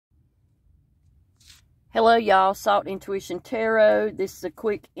Hello, y'all. Salt Intuition Tarot. This is a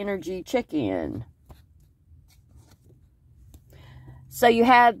quick energy check-in. So you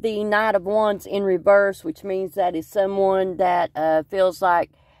have the Knight of Wands in reverse, which means that is someone that feels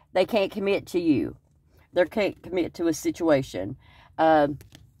like they can't commit to you. They can't commit to a situation.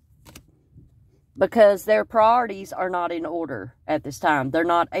 Because their priorities are not in order at this time. They're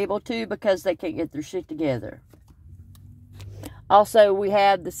not able to because they can't get their shit together. Also, we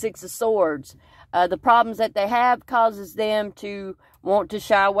have the Six of Swords. The problems that they have causes them to want to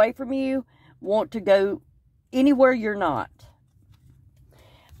shy away from you, want to go anywhere you're not.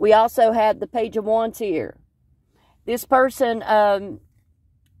 We also have the Page of Wands here. This person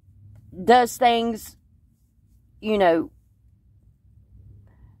does things, you know,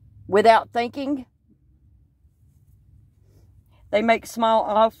 without thinking. They make small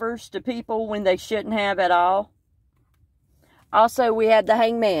offers to people when they shouldn't have at all. Also, we have the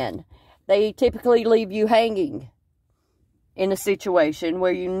Hangman. They typically leave you hanging in a situation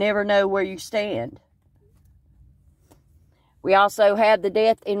where you never know where you stand. We also have the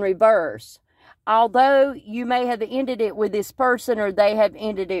Death in reverse. Although you may have ended it with this person or they have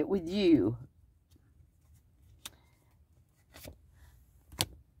ended it with you.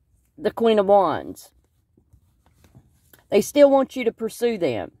 The Queen of Wands. They still want you to pursue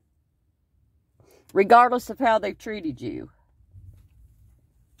them, regardless of how they've treated you.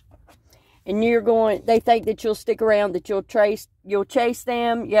 And they think that you'll stick around, that you'll chase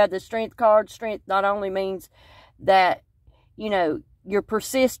them. Yeah, the Strength card. Strength not only means that, you know, you're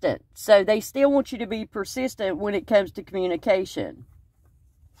persistent. So they still want you to be persistent when it comes to communication.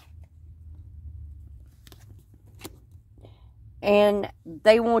 And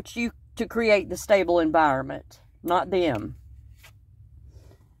they want you to create the stable environment, not them.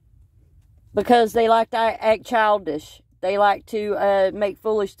 Because they like to act childish. They like to make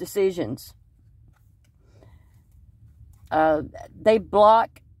foolish decisions. They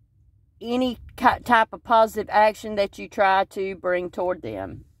block any type of positive action that you try to bring toward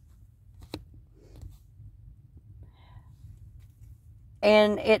them.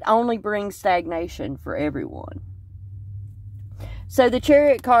 And it only brings stagnation for everyone. So the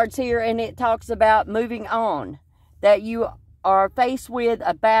Chariot card's here, and it talks about moving on. That you are faced with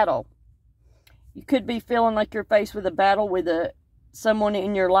a battle. You could be feeling like you're faced with a battle with someone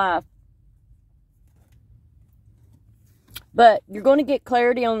in your life. But you're going to get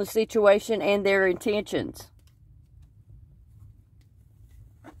clarity on the situation and their intentions.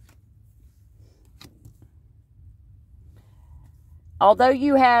 Although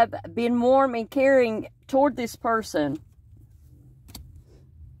you have been warm and caring toward this person,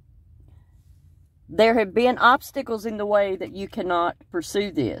 there have been obstacles in the way that you cannot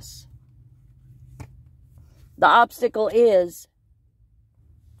pursue this. The obstacle is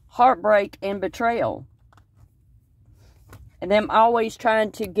heartbreak and betrayal. And them always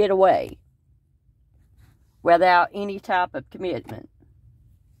trying to get away without any type of commitment.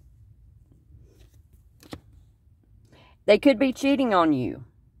 They could be cheating on you.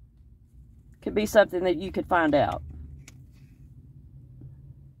 Could be something that you could find out.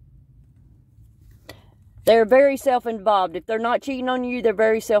 They're very self-involved. If they're not cheating on you, they're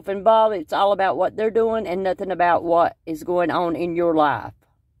very self-involved. It's all about what they're doing and nothing about what is going on in your life.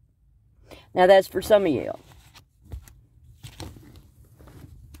 Now, that's for some of you.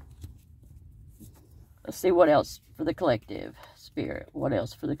 Let's see what else for the collective. Spirit, what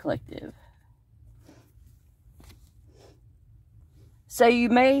else for the collective? So you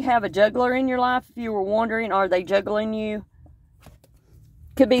may have a juggler in your life. If you were wondering, are they juggling you?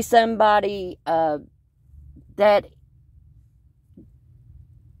 Could be somebody that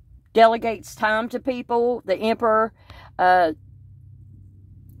delegates time to people. The Emperor. They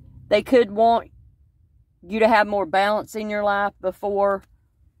could want you to have more balance in your life before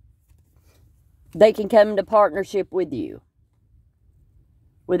they can come into partnership with you.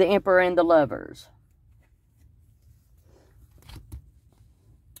 With the Emperor and the Lovers.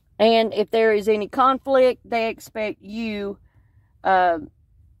 And if there is any conflict, they expect you,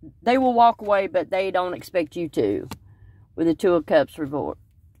 they will walk away, but they don't expect you to. With the Two of Cups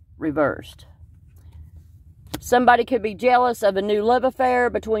reversed. Somebody could be jealous of a new love affair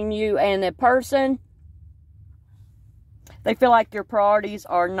between you and a person. They feel like your priorities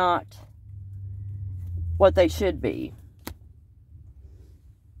are not what they should be.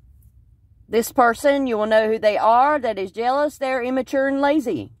 This person, you will know who they are, that is jealous. They're immature and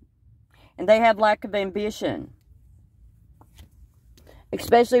lazy. And they have lack of ambition.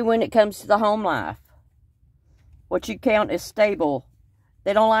 Especially when it comes to the home life. What you count as stable.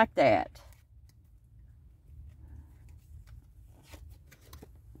 They don't like that.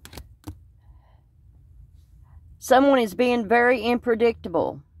 Someone is being very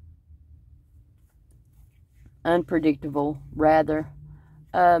unpredictable, rather.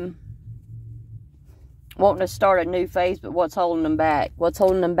 Wanting to start a new phase, but what's holding them back? What's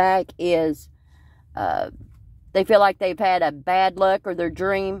holding them back is they feel like they've had a bad luck, or their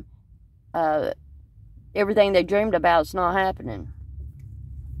dream, everything they dreamed about is not happening.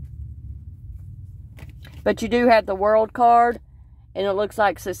 But you do have the World card, and it looks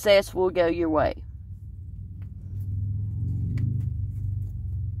like success will go your way.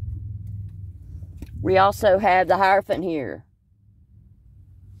 We also have the Hierophant here.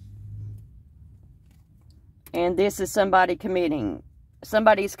 And this is somebody committing.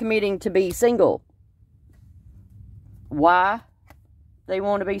 Somebody's committing to be single. Why they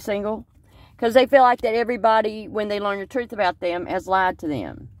want to be single? Because they feel like that everybody, when they learn the truth about them, has lied to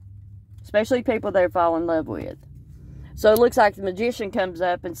them. Especially people they fall in love with. So it looks like the Magician comes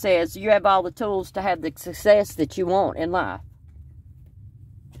up and says, you have all the tools to have the success that you want in life.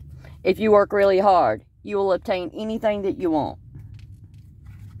 If you work really hard, you will obtain anything that you want.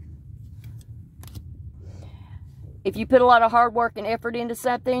 If you put a lot of hard work and effort into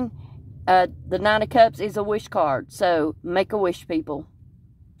something, the Nine of Cups is a wish card. So make a wish, people.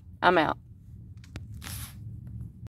 I'm out.